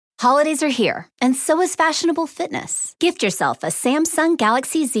Holidays are here, and so is fashionable fitness. Gift yourself a Samsung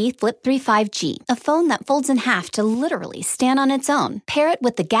Galaxy Z Flip 3 5G, a phone that folds in half to literally stand on its own. Pair it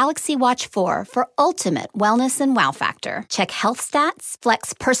with the Galaxy Watch 4 for ultimate wellness and wow factor. Check health stats,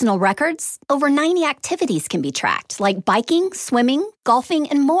 flex personal records. Over 90 activities can be tracked, like biking, swimming, golfing,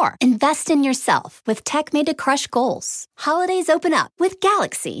 and more. Invest in yourself with tech made to crush goals. Holidays open up with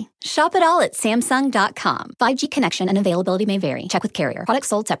Galaxy. Shop it all at Samsung.com. 5G connection and availability may vary. Check with carrier. Products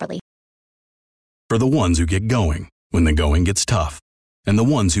sold separately. For the ones who get going when the going gets tough, and the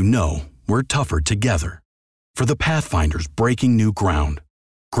ones who know we're tougher together. For the Pathfinders breaking new ground,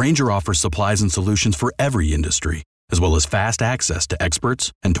 Grainger offers supplies and solutions for every industry, as well as fast access to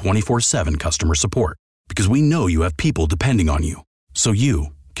experts and 24/7 customer support. Because we know you have people depending on you, so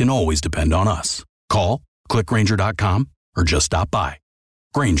you can always depend on us. Call, click Grainger.com, or just stop by.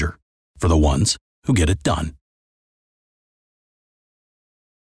 Grainger, for the ones who get it done.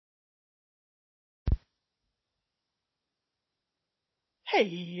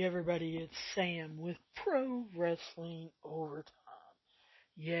 Hey everybody, it's Sam with Pro Wrestling Overtime.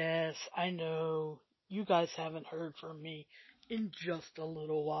 Yes, I know you guys haven't heard from me in just a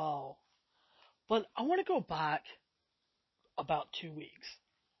little while, but I want to go back about 2 weeks.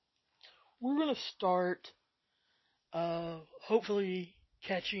 We're going to start hopefully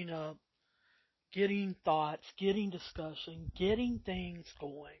catching up, getting thoughts, getting discussion, getting things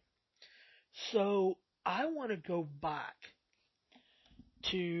going. So I want to go back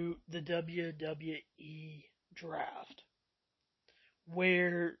to the WWE draft,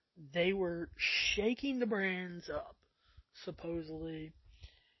 where they were shaking the brands up, supposedly,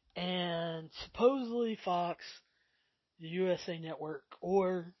 and supposedly Fox, the USA Network,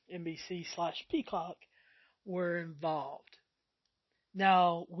 or NBC/Peacock were involved.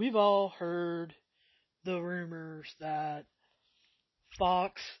 Now, we've all heard the rumors that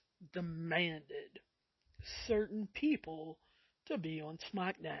Fox demanded certain people to be on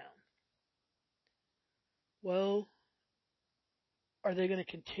SmackDown. Well, are they going to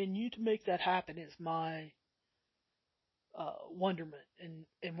continue to make that happen is my wonderment.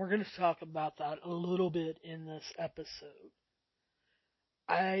 And we're going to talk about that a little bit in this episode.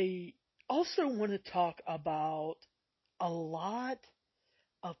 I also want to talk about a lot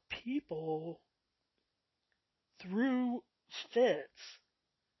of people threw fits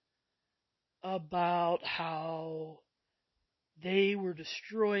about how they were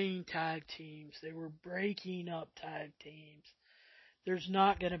destroying tag teams. They were breaking up tag teams. There's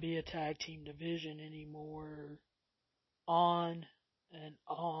not going to be a tag team division anymore. On and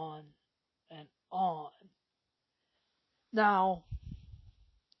on and on. Now,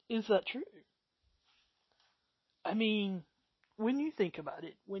 is that true? I mean, when you think about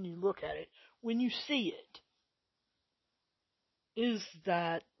it, when you look at it, when you see it, is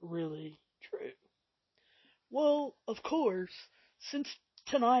that really true? Well, of course, since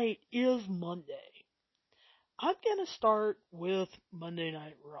tonight is Monday, I'm going to start with Monday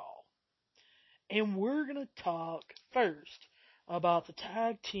Night Raw. And we're going to talk first about the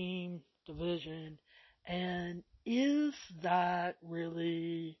tag team division, and is that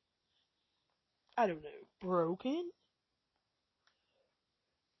really, I don't know, broken?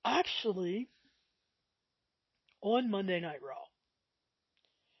 Actually, on Monday Night Raw,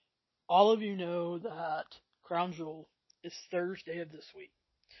 all of you know that Crown Jewel is Thursday of this week.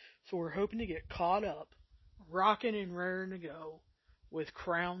 So we're hoping to get caught up, rocking and raring to go with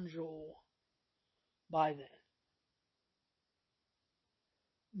Crown Jewel by then.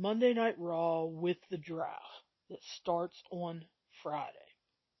 Monday Night Raw with the draft that starts on Friday.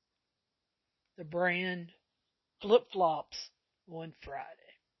 The brand flip-flops on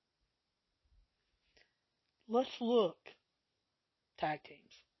Friday. Let's look tag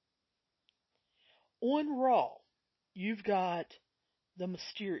teams. On Raw, you've got the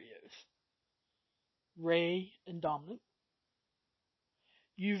Mysterios, Ray and Dominic.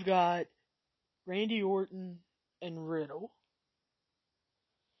 You've got Randy Orton and Riddle,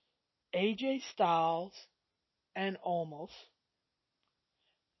 AJ Styles and Omos,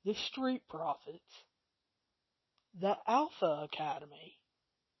 the Street Profits, the Alpha Academy,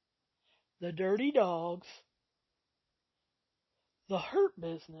 the Dirty Dogs, the Hurt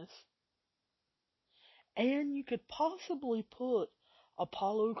Business, and you could possibly put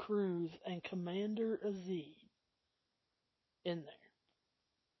Apollo Crews and Commander Azeez in there.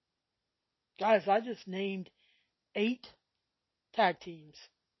 Guys, I just named 8 tag teams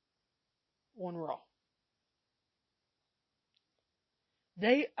on Raw.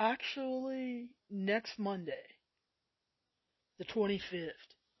 They actually, next Monday, the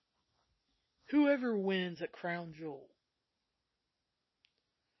 25th, whoever wins at Crown Jewel,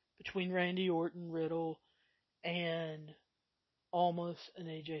 between Randy Orton, Riddle, and Almost an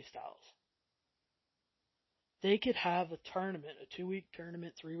AJ Styles. They could have a tournament, a 2-week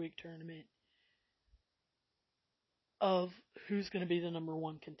tournament, 3-week tournament of who's going to be the number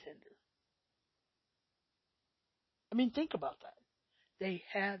one contender. I mean, think about that. They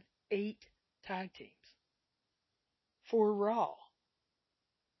have 8 tag teams for Raw.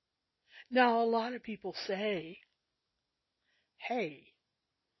 Now, a lot of people say, hey,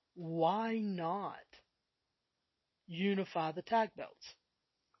 why not unify the tag belts?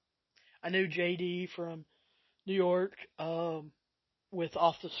 I know JD from New York, with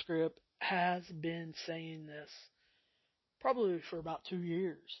Off the Script, has been saying this probably for about 2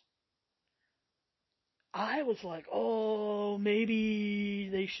 years. I was like, oh, maybe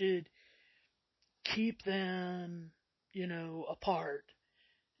they should keep them, apart,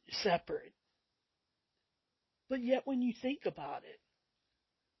 separate. But yet when you think about it,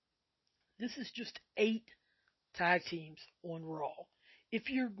 this is just 8 tag teams on Raw. If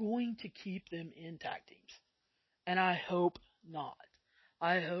you're going to keep them in tag teams, and I hope not.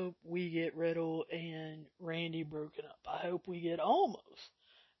 I hope we get Riddle and Randy broken up. I hope we get Almost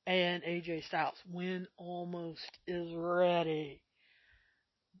and AJ Styles, when Almost is ready,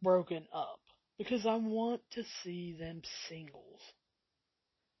 broken up. Because I want to see them singles.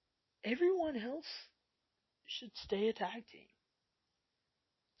 Everyone else should stay a tag team.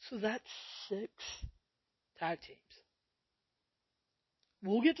 So that's 6 tag teams.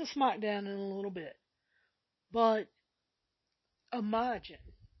 We'll get to SmackDown in a little bit. But imagine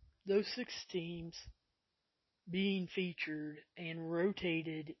those 6 teams being featured and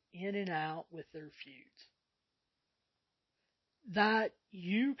rotated in and out with their feuds. That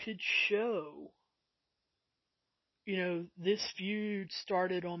you could show, this feud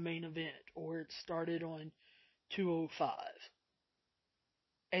started on Main Event or it started on 205.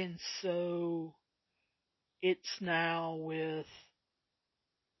 And so it's now with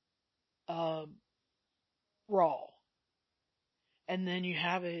Raw. And then you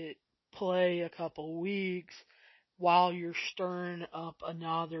have it play a couple weeks while you're stirring up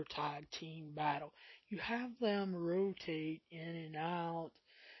another tag team battle. You have them rotate in and out.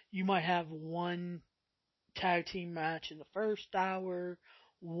 You might have one tag team match in the first hour,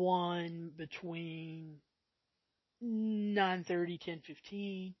 one between 9:30,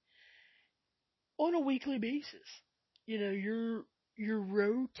 10:15 on a weekly basis. You're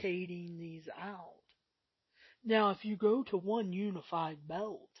rotating these out. Now, if you go to one unified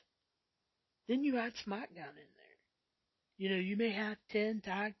belt, then you add SmackDown in there. You may have 10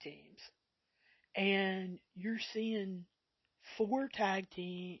 tag teams, and you're seeing 2 tag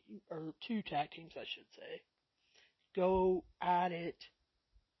teams, I should say, go at it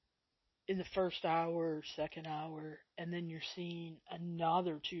in the first hour, second hour, and then you're seeing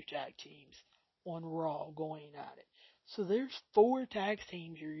another 2 tag teams on Raw going at it. So there's 4 tag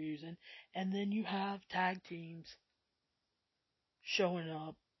teams you're using, and then you have tag teams showing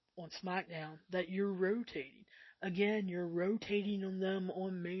up on SmackDown that you're rotating. Again, you're rotating on them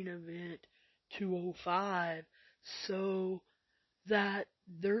on Main Event 205 so that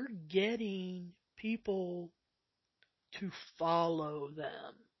they're getting people to follow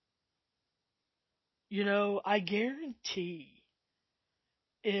them. I guarantee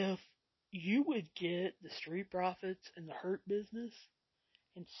if you would get the Street Profits and the Hurt Business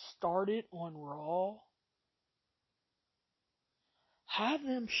and start it on Raw, have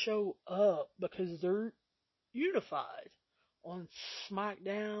them show up because they're unified on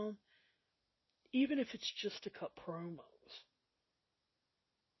SmackDown, even if it's just to cut promos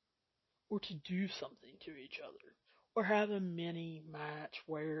or to do something to each other, or have a mini match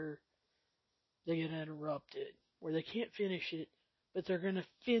where they get interrupted, where they can't finish it, but they're going to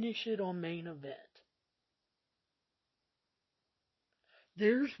finish it on Main Event.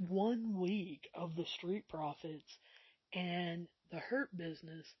 There's 1 week of the Street Profits and the Hurt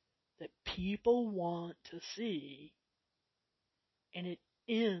Business that people want to see, and it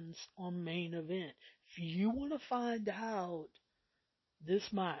ends on Main Event. If you want to find out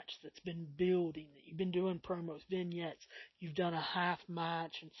this match that's been building, that you've been doing promos, vignettes, you've done a half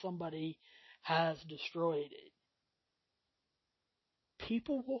match and somebody has destroyed it,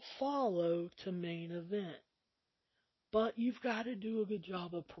 people will follow to Main Event. But you've got to do a good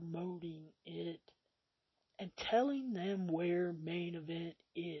job of promoting it and telling them where Main Event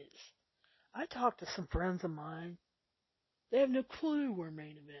is. I talked to some friends of mine. They have no clue where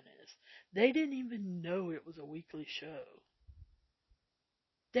Main Event is. They didn't even know it was a weekly show.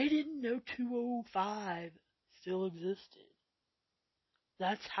 They didn't know 205 still existed.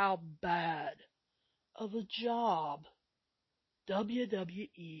 That's how bad of a job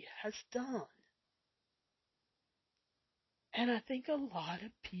WWE has done. And I think a lot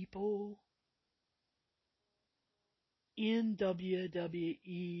of people in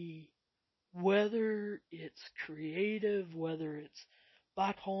WWE, whether it's creative, whether it's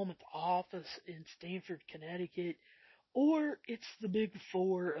back home at the office in Stamford, Connecticut, or it's the big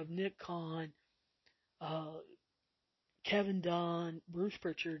four of Nick Khan, uh, Kevin Dunn, Bruce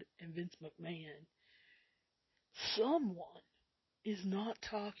Pritchard, and Vince McMahon, someone is not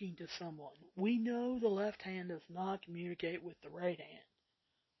talking to someone. We know the left hand does not communicate with the right hand.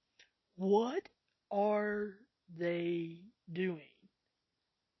 What are they doing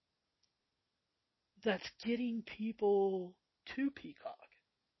that's getting people to Peacock?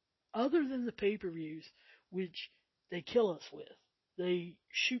 Other than the pay-per-views, which they kill us with. They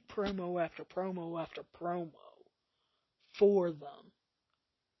shoot promo after promo after promo for them.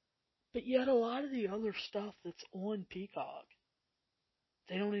 But yet a lot of the other stuff that's on Peacock,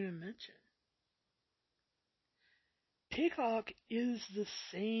 they don't even mention. Peacock is the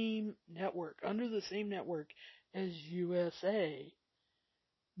same network, under the same network as USA,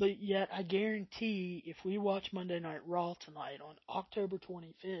 but yet I guarantee if we watch Monday Night Raw tonight on October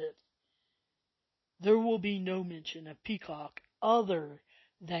 25th, there will be no mention of Peacock other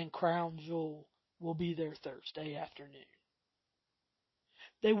than Crown Jewel will be there Thursday afternoon.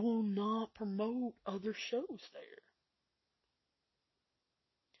 They will not promote other shows there.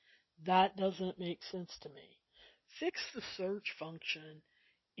 That doesn't make sense to me. Fix the search function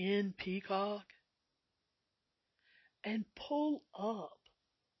in Peacock and pull up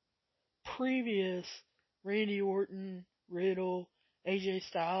previous Randy Orton, Riddle, AJ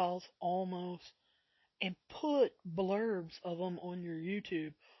Styles, Almost, and put blurbs of them on your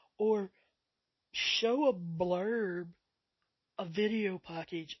YouTube, or show a blurb, a video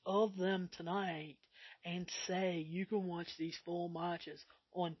package of them tonight, and say you can watch these full matches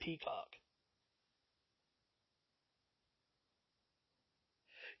on Peacock.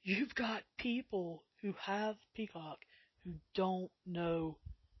 You've got people who have Peacock who don't know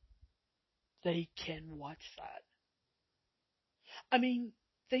they can watch that. I mean,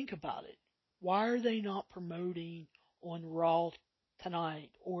 think about it. Why are they not promoting on Raw tonight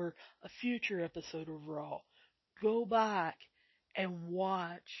or a future episode of Raw? Go back and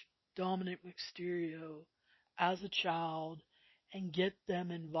watch Dominic Mysterio as a child and get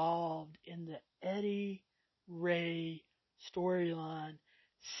them involved in the Eddie Ray storyline.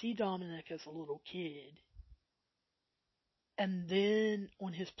 See Dominic as a little kid. And then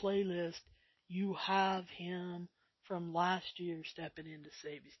on his playlist, you have him from last year stepping in to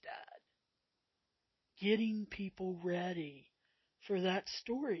save his dad. Getting people ready for that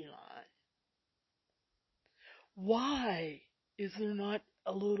storyline. Why is there not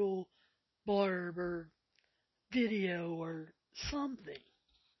a little blurb or video or something?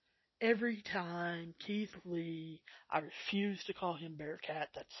 Every time Keith Lee, I refuse to call him Bearcat,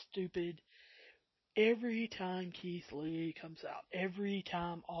 that's stupid. Every time Keith Lee comes out, every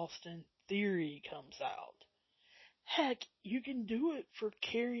time Austin Theory comes out, heck, you can do it for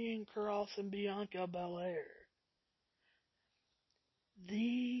Karrion Kross and Bianca Belair.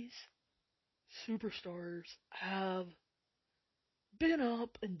 These superstars have been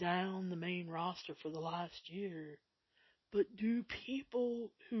up and down the main roster for the last year, but do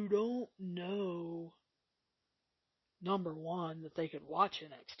people who don't know, number one, that they could watch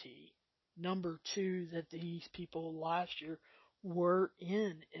NXT, number two, that these people last year were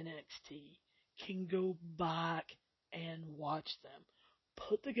in NXT, can go back and watch them,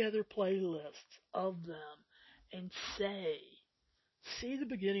 put together playlists of them, and see the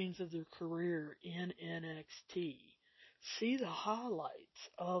beginnings of their career in NXT, see the highlights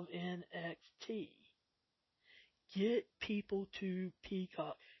of NXT, get people to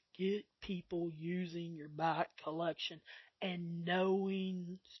Peacock, get people using your back collection and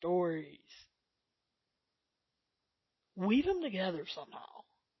knowing stories. Weave them together somehow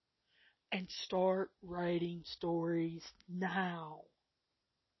and start writing stories now.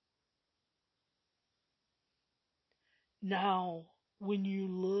 Now, when you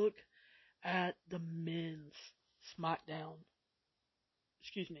look at the men's SmackDown,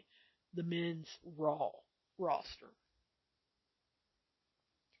 the men's Raw roster,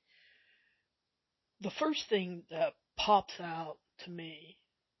 the first thing that pops out to me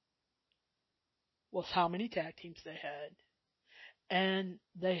was how many tag teams they had, and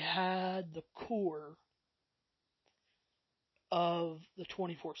they had the core of the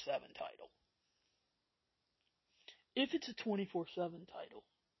 24/7 title. If it's a 24/7 title,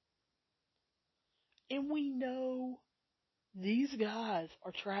 and we know these guys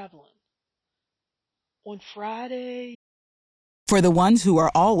are traveling on Friday For the ones who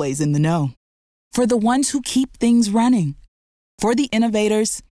are always in the know. For the ones who keep things running. For the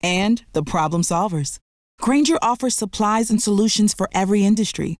innovators and the problem solvers. Grainger offers supplies and solutions for every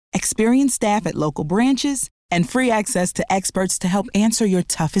industry, experienced staff at local branches, and free access to experts to help answer your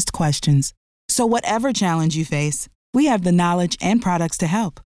toughest questions. So whatever challenge you face, we have the knowledge and products to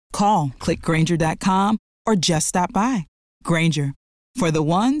help. Call, click Grainger.com, or just stop by. Grainger, for the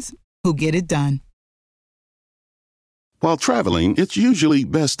ones who get it done. While traveling, it's usually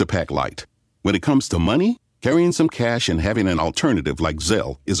best to pack light. When it comes to money, carrying some cash and having an alternative like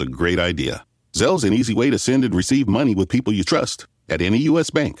Zelle is a great idea. Zelle's an easy way to send and receive money with people you trust. At any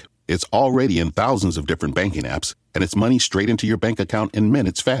U.S. bank, it's already in thousands of different banking apps, and it's money straight into your bank account in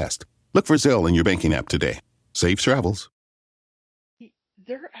minutes fast. Look for Zelle in your banking app today. Safe travels.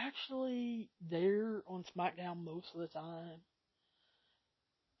 They're actually there on SmackDown most of the time.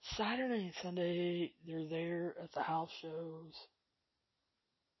 Saturday and Sunday, they're there at the house shows.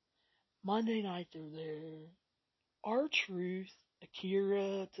 Monday night, they're there. R-Truth,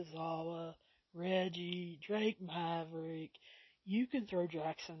 Akira Tozawa, Reggie, Drake Maverick. You can throw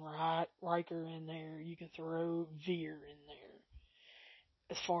Jackson Riker in there. You can throw Veer in there,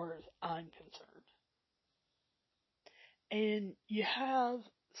 as far as I'm concerned. And you have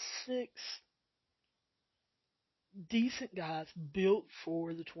 6 decent guys built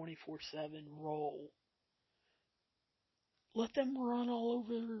for the 24/7 role. Let them run all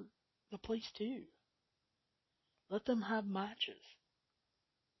over the place too. Let them have matches.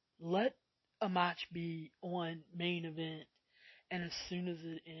 Let a match be on main event, and as soon as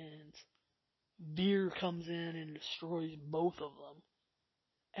it ends, Veer comes in and destroys both of them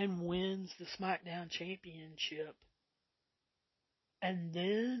and wins the SmackDown Championship. And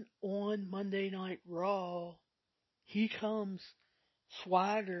then on Monday Night Raw, he comes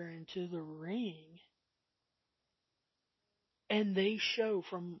Swagger into the ring, and they show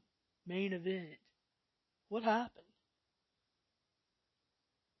from main event what happened.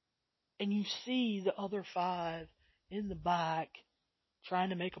 And you see the other 5 in the back trying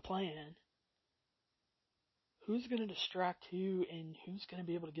to make a plan. Who's going to distract who and who's going to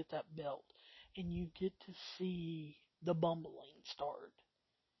be able to get that belt? And you get to see the bumbling start.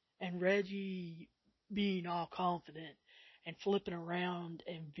 And Reggie being all confident and flipping around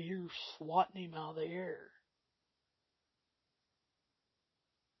and Veer swatting him out of the air.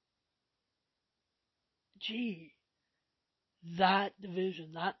 Gee, that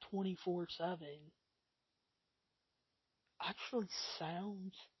division, that 24/7, actually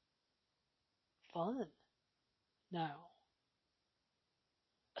sounds fun now.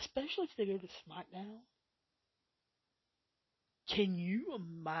 Especially if they go to SmackDown. Can you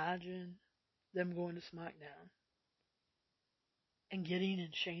imagine them going to SmackDown and getting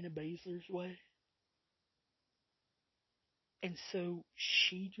in Shayna Baszler's way? And so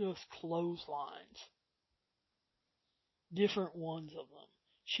she just clotheslines different ones of them.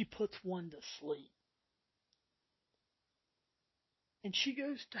 She puts one to sleep. And she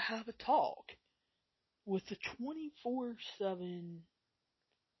goes to have a talk with the 24/7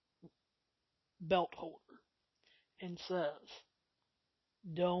 belt holder and says,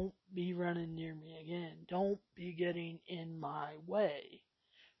 don't be running near me again. Don't be getting in my way.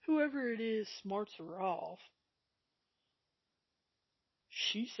 Whoever it is smarts her off.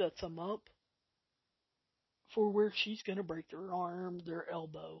 She sets them up for where she's going to break their arm, their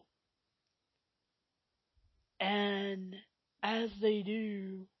elbow. And as they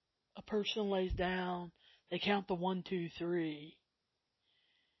do, a person lays down, they count the 1, 2, 3.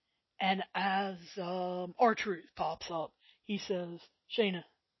 And as R-Truth pops up, he says, Shayna,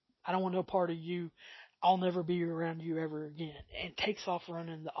 I don't want no part of you. I'll never be around you ever again. And takes off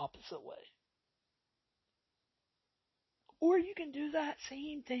running the opposite way. Or you can do that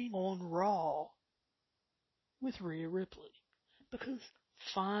same thing on Raw with Rhea Ripley. Because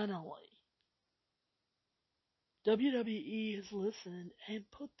finally, WWE has listened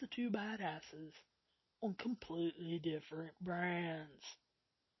and put the 2 badasses on completely different brands.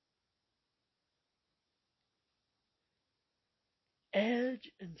 Edge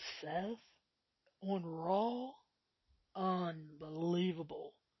and Seth on Raw,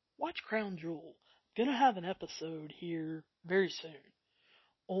 unbelievable. Watch Crown Jewel. Gonna have an episode here very soon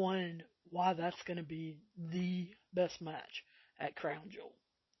on why that's gonna be the best match at Crown Jewel.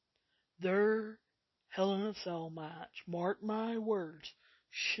 Their Hell in a Cell match, mark my words,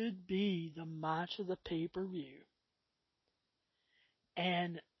 should be the match of the pay-per-view.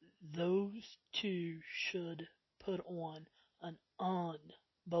 And those 2 should put on an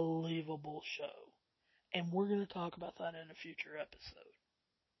unbelievable show. And we're going to talk about that in a future episode.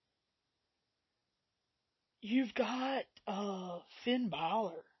 You've got Finn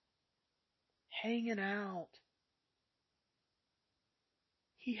Balor hanging out.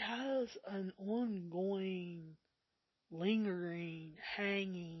 He has an ongoing, lingering,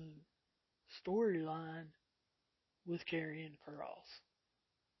 hanging storyline with Karrion Kross.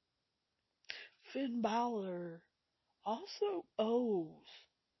 Finn Balor also owes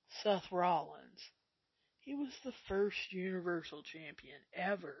Seth Rollins. He was the first Universal Champion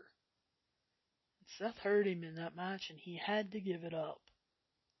ever. Seth hurt him in that match and he had to give it up.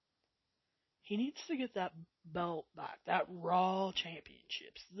 He needs to get that belt back, that Raw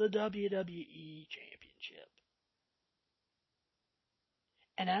Championship, the WWE Championship.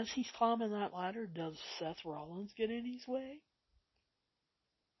 And as he's climbing that ladder, does Seth Rollins get in his way?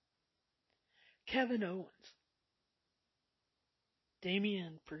 Kevin Owens.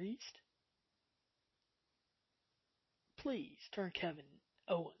 Damian Priest. Please turn Kevin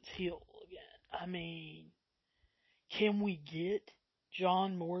Owens heel again. I mean, can we get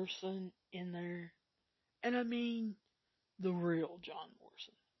John Morrison in there? And I mean the real John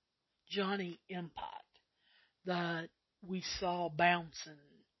Morrison. Johnny Impact. That we saw bouncing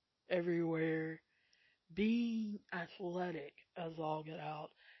everywhere, being athletic as all get out,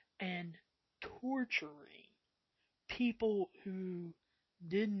 and torturing people who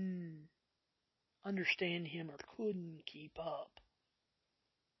didn't understand him or couldn't keep up.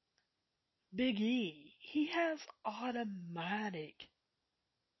 Big E, he has automatic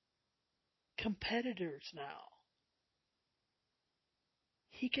competitors now.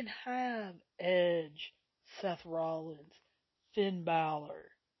 He can have Edge, Seth Rollins, Finn Balor,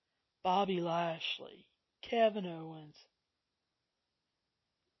 Bobby Lashley, Kevin Owens,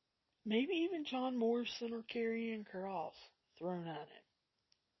 maybe even John Morrison or Karrion Kross thrown at him.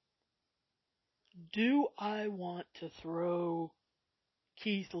 Do I want to throw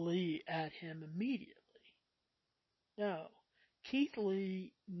Keith Lee at him immediately? No. Keith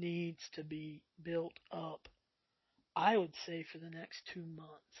Lee needs to be built up, I would say, for the next 2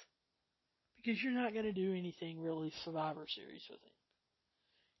 months. Because you're not going to do anything really Survivor Series with him.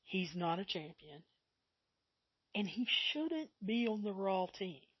 He's not a champion. And he shouldn't be on the Raw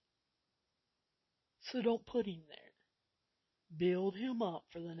team. So don't put him there. Build him up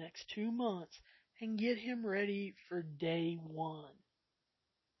for the next 2 months and get him ready for day one.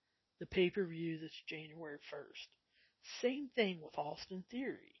 The pay-per-view that's January 1st. Same thing with Austin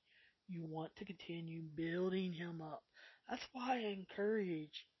Theory. You want to continue building him up. That's why I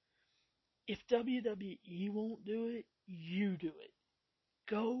encourage, if WWE won't do it, you do it.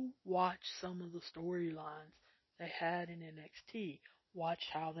 Go watch some of the storylines they had in NXT. Watch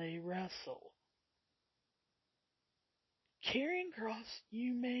how they wrestle. Karrion Kross,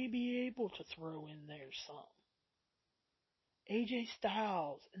 you may be able to throw in there some. AJ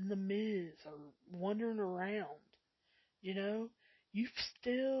Styles and The Miz are wandering around. You know, you've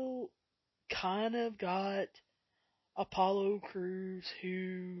still kind of got Apollo Crews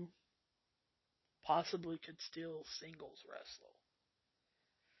who possibly could still singles wrestle.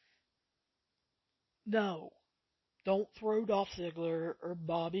 No, don't throw Dolph Ziggler or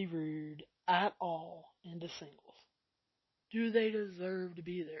Bobby Roode at all into singles. Do they deserve to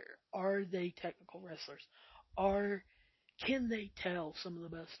be there? Are they technical wrestlers? Can they tell some of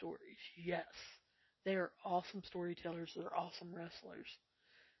the best stories? Yes. They are awesome storytellers. They're awesome wrestlers.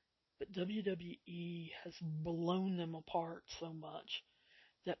 But WWE has blown them apart so much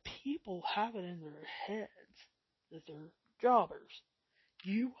that people have it in their heads that they're jobbers.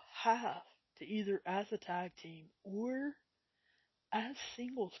 You have to, either as a tag team or as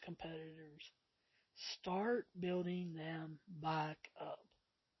singles competitors, start building them back up.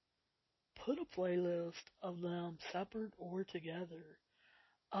 Put a playlist of them separate or together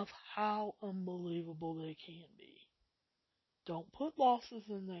of how unbelievable they can be. Don't put losses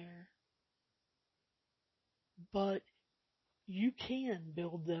in there, but you can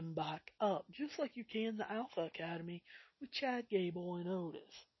build them back up, just like you can the Alpha Academy with Chad Gable and Otis,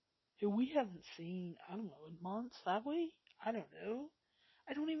 who we haven't seen, I don't know, in months, have we? I don't know.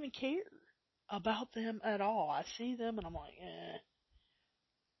 I don't even care about them at all. I see them and I'm like, eh.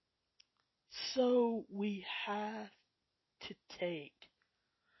 So we have to take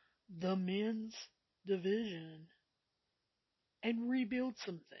the men's division and rebuild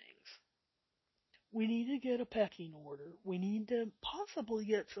some things. We need to get a pecking order. We need to possibly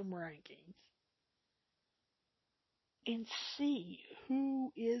get some rankings and see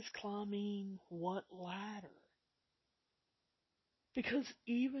who is climbing what ladder. Because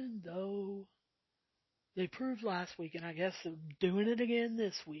even though they proved last week, and I guess they're doing it again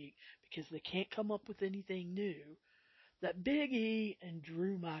this week because they can't come up with anything new, that Big E and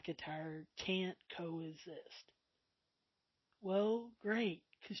Drew McIntyre can't coexist. Well, great,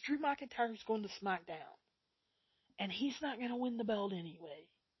 because Drew McIntyre's going to SmackDown, and he's not going to win the belt anyway.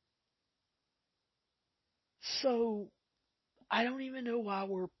 So, I don't even know why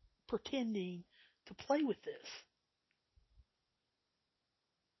we're pretending to play with this.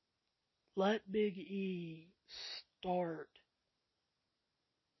 Let Big E start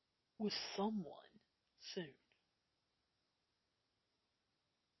with someone soon.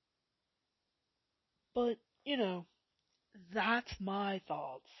 But, that's my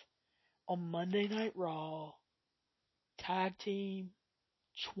thoughts on Monday Night Raw, Tag Team,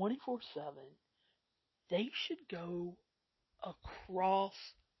 24/7. They should go across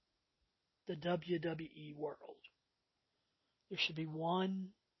the WWE world. There should be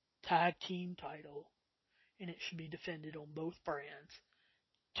one tag team title, and it should be defended on both brands.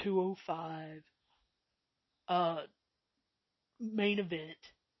 205 main event,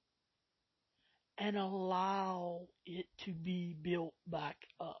 and allow it to be built back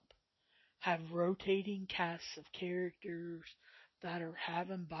up. Have rotating casts of characters that are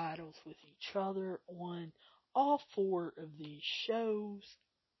having battles with each other on all 4 of these shows,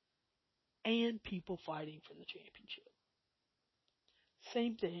 and people fighting for the championship.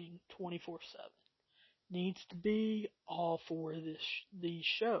 Same thing, 24/7. Needs to be all 4 of these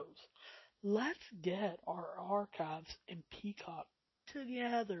shows. Let's get our archives and Peacock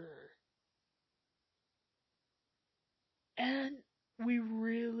together. And we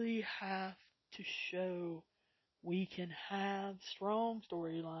really have to show we can have strong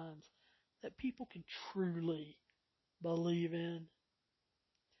storylines that people can truly believe in.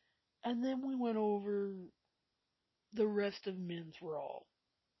 And then we went over the rest of Men's Raw.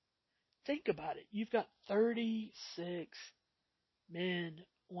 Think about it. You've got 36 men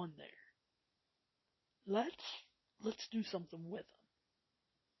on there. Let's do something with them.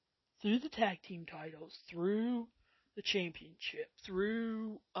 Through the tag team titles, through the championship,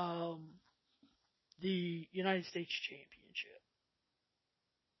 through the United States Championship.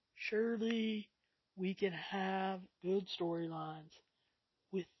 Surely we can have good storylines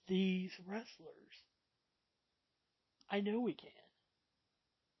with these wrestlers. I know we can.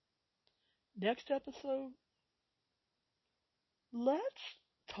 Next episode, let's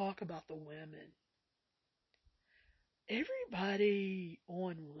talk about the women. Everybody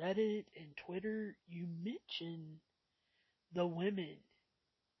on Reddit and Twitter, you mention the women.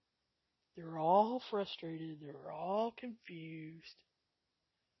 They're all frustrated. They're all confused.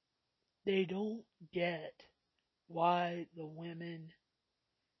 They don't get why the women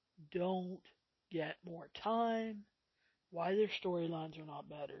don't get more time, why their storylines are not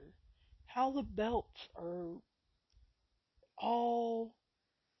better, how the belts are all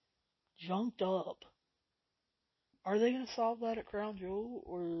junked up. Are they going to solve that at Crown Jewel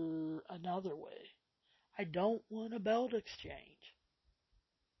or another way? I don't want a belt exchange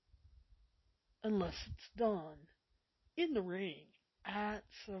unless it's done in the ring at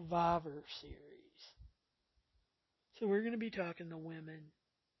Survivor Series. So we're going to be talking to women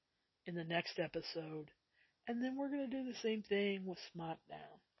in the next episode, and then we're going to do the same thing with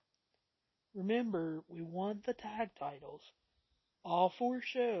SmackDown. Remember, we want the tag titles, all 4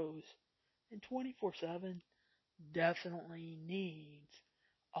 shows, and 24/7 definitely needs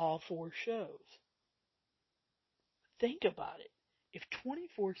all 4 shows. Think about it. If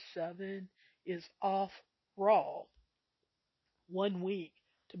 24/7 is off Raw 1 week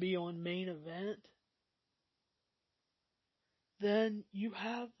to be on main event, then you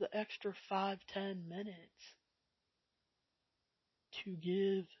have the extra 5-10 minutes to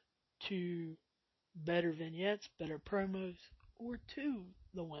give to better vignettes, better promos, or to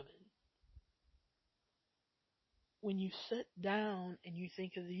the women. When you sit down and you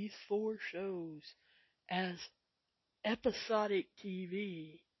think of these 4 shows as episodic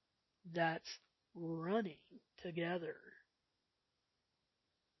TV that's running together,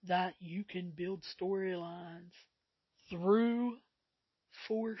 that you can build storylines through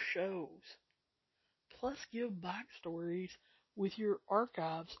 4 shows, plus give backstories with your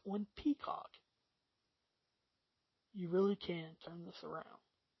archives on Peacock. You really can turn this around.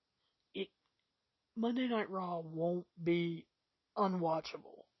 Monday Night Raw won't be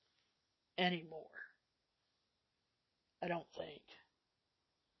unwatchable anymore. I don't think.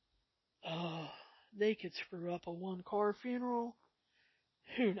 They could screw up a 1-car funeral.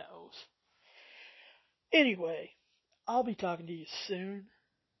 Who knows? Anyway, I'll be talking to you soon,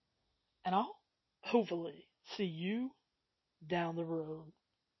 and I'll hopefully see you down the road.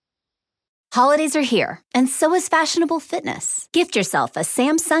 Holidays are here, and so is fashionable fitness. Gift yourself a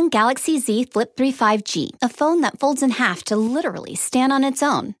Samsung Galaxy Z Flip 3 5G, a phone that folds in half to literally stand on its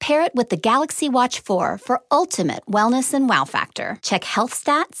own. Pair it with the Galaxy Watch 4 for ultimate wellness and wow factor. Check health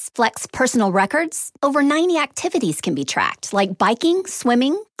stats, flex personal records. Over 90 activities can be tracked, like biking,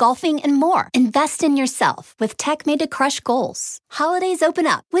 swimming, golfing, and more. Invest in yourself with tech made to crush goals. Holidays open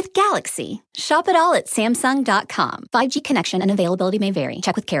up with Galaxy. Shop it all at Samsung.com. 5G connection and availability may vary.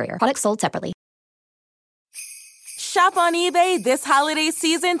 Check with carrier. Products sold separately. Shop on eBay this holiday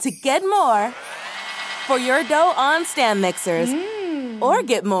season to get more for your dough on stand mixers. Or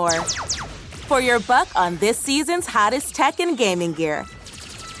get more for your buck on this season's hottest tech and gaming gear.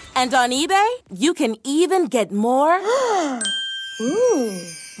 And on eBay, you can even get more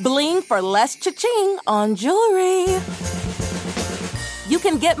bling for less cha-ching on jewelry. You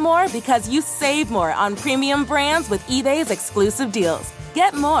can get more because you save more on premium brands with eBay's exclusive deals.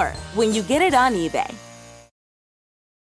 Get more when you get it on eBay.